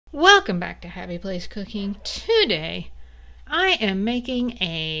Welcome back to Happy Place Cooking. Today I am making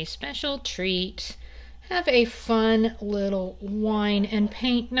a special treat. Have a fun little wine and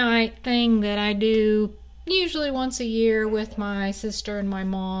paint night thing that I do usually once a year with my sister and my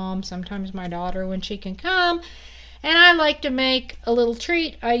mom, sometimes my daughter when she can come. And I like to make a little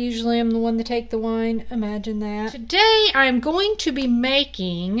treat. I usually am the one to take the wine. Imagine that. Today I'm going to be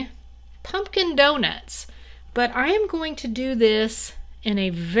making pumpkin donuts, but I am going to do this in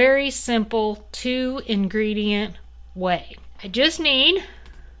a very simple 2-ingredient way. I just need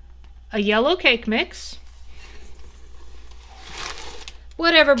a yellow cake mix,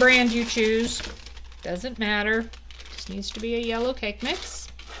 whatever brand you choose, doesn't matter, just needs to be a yellow cake mix,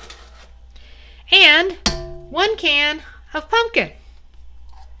 and 1 can of pumpkin.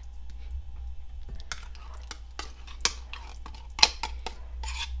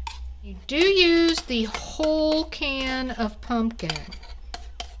 You do use the whole can of pumpkin.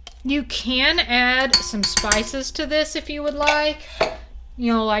 You can add some spices to this if you would like.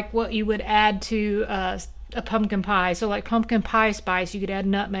 You know, like what you would add to a pumpkin pie. So like pumpkin pie spice, you could add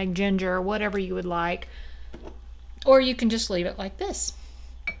nutmeg, ginger, or whatever you would like. Or you can just leave it like this.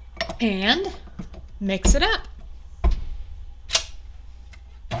 And mix it up.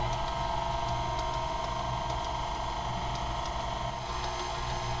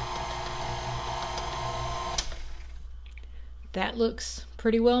 That looks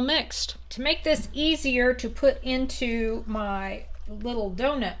pretty well mixed. To make this easier to put into my little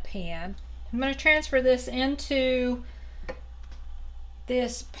donut pan, I'm going to transfer this into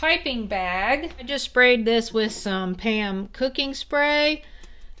this piping bag. I just sprayed this with some Pam cooking spray.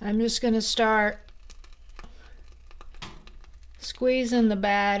 I'm just going to start squeezing the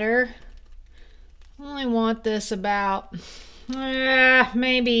batter. I only want this about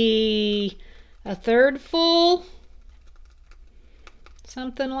maybe 1/3 full.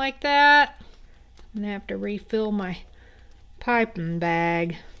 Something like that. I'm gonna have to refill my piping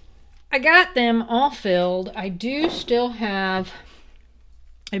bag. I got them all filled. I do still have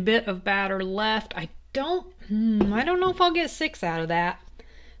a bit of batter left. I don't know if I'll get 6 out of that.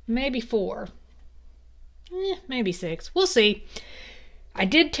 Maybe 4. Maybe 6. We'll see. I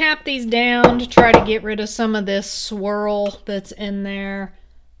did tap these down to try to get rid of some of this swirl that's in there,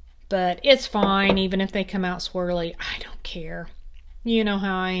 but it's fine even if they come out swirly. I don't care. You know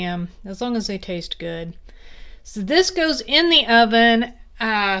how I am, as long as they taste good. So this goes in the oven,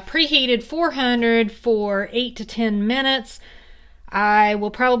 preheated 400 for 8 to 10 minutes. I will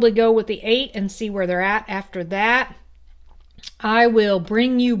probably go with the 8 and see where they're at after that. I will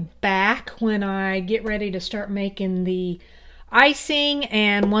bring you back when I get ready to start making the icing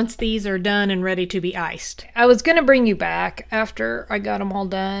and once these are done and ready to be iced. I was going to bring you back after I got them all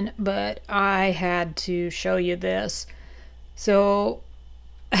done, but I had to show you this. So,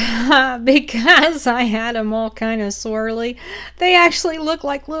 because I had them all kind of swirly, they actually look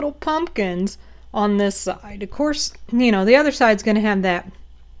like little pumpkins on this side. Of course, you know, the other side's going to have that,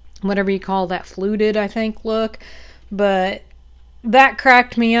 whatever you call that, fluted, I think, look. But that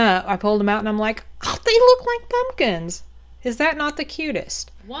cracked me up. I pulled them out and I'm like, oh, they look like pumpkins. Is that not the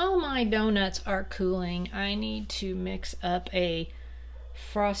cutest? While my donuts are cooling, I need to mix up a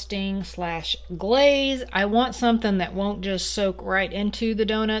frosting / glaze. I want something that won't just soak right into the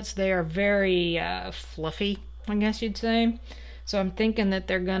donuts. They are very fluffy, I guess you'd say. So I'm thinking that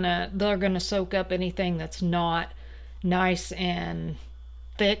they're gonna soak up anything that's not nice and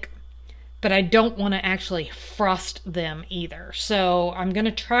thick. But I don't want to actually frost them either. So I'm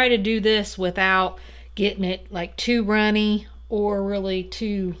gonna try to do this without getting it like too runny or really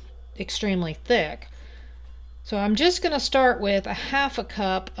too extremely thick. So I'm just going to start with 1/2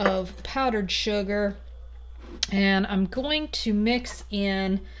 cup of powdered sugar, and I'm going to mix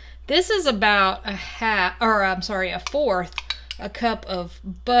in, this is about 1/4 a cup of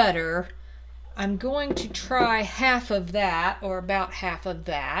butter. I'm going to try 1/2 of that, or about 1/2 of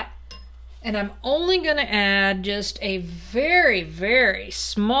that, and I'm only going to add just a very, very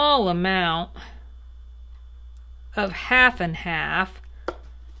small amount of 1/2 and 1/2.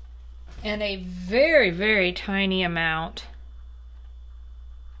 And a very, very tiny amount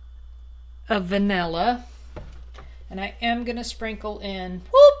of vanilla. And I am going to sprinkle in,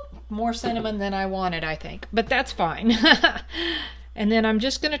 more cinnamon than I wanted, I think. But that's fine. And then I'm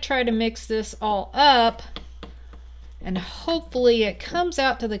just going to try to mix this all up. And hopefully it comes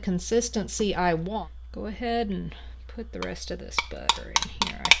out to the consistency I want. Go ahead and put the rest of this butter in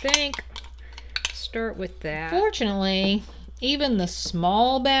here, I think. Start with that. Fortunately, even the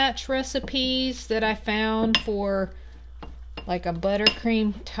small batch recipes that I found for like a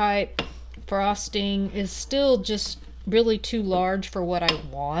buttercream type frosting is still just really too large for what I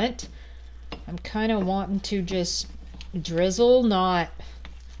want. I'm kind of wanting to just drizzle, not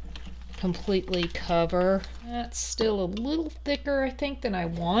completely cover. That's still a little thicker, I think, than I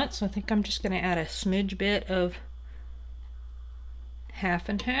want, so I think I'm just going to add a smidge bit of half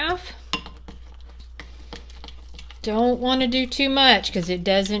and half. Don't want to do too much because it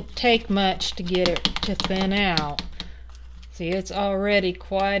doesn't take much to get it to thin out. See, it's already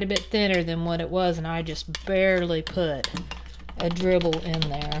quite a bit thinner than what it was, and I just barely put a dribble in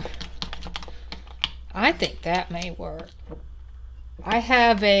there. I think that may work. I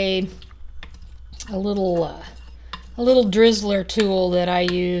have a little drizzler tool that I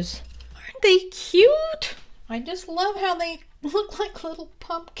use. Aren't they cute? I just love how they look like little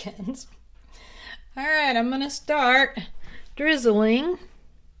pumpkins. All right, I'm gonna start drizzling.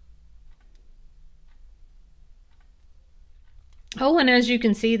 Oh, and as you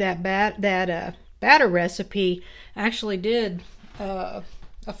can see, that batter recipe actually did a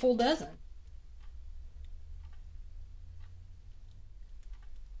full dozen.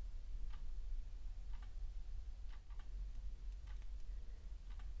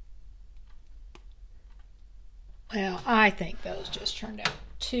 Well, I think those just turned out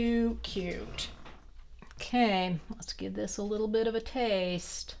too cute. Okay, let's give this a little bit of a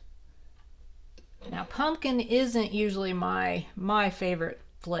taste. Now, pumpkin isn't usually my favorite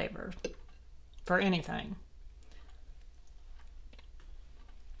flavor for anything.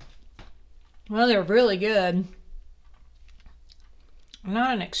 Well, they're really good.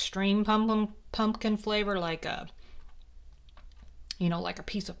 Not an extreme pumpkin flavor like a, like a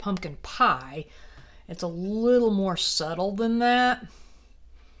piece of pumpkin pie. It's a little more subtle than that.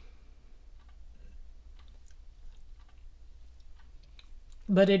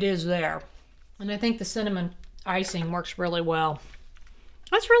 But it is there. And I think the cinnamon icing works really well.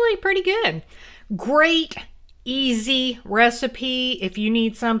 That's really pretty good. Great, easy recipe if you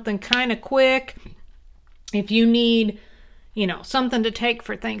need something kind of quick. If you need, something to take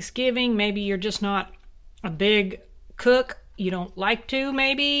for Thanksgiving, maybe you're just not a big cook, you don't like to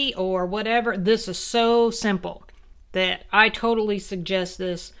maybe, or whatever. This is so simple that I totally suggest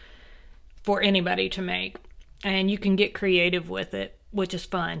this for anybody to make. And you can get creative with it, which is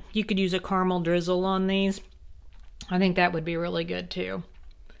fun. You could use a caramel drizzle on these. I think that would be really good too.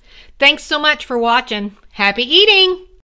 Thanks so much for watching. Happy eating!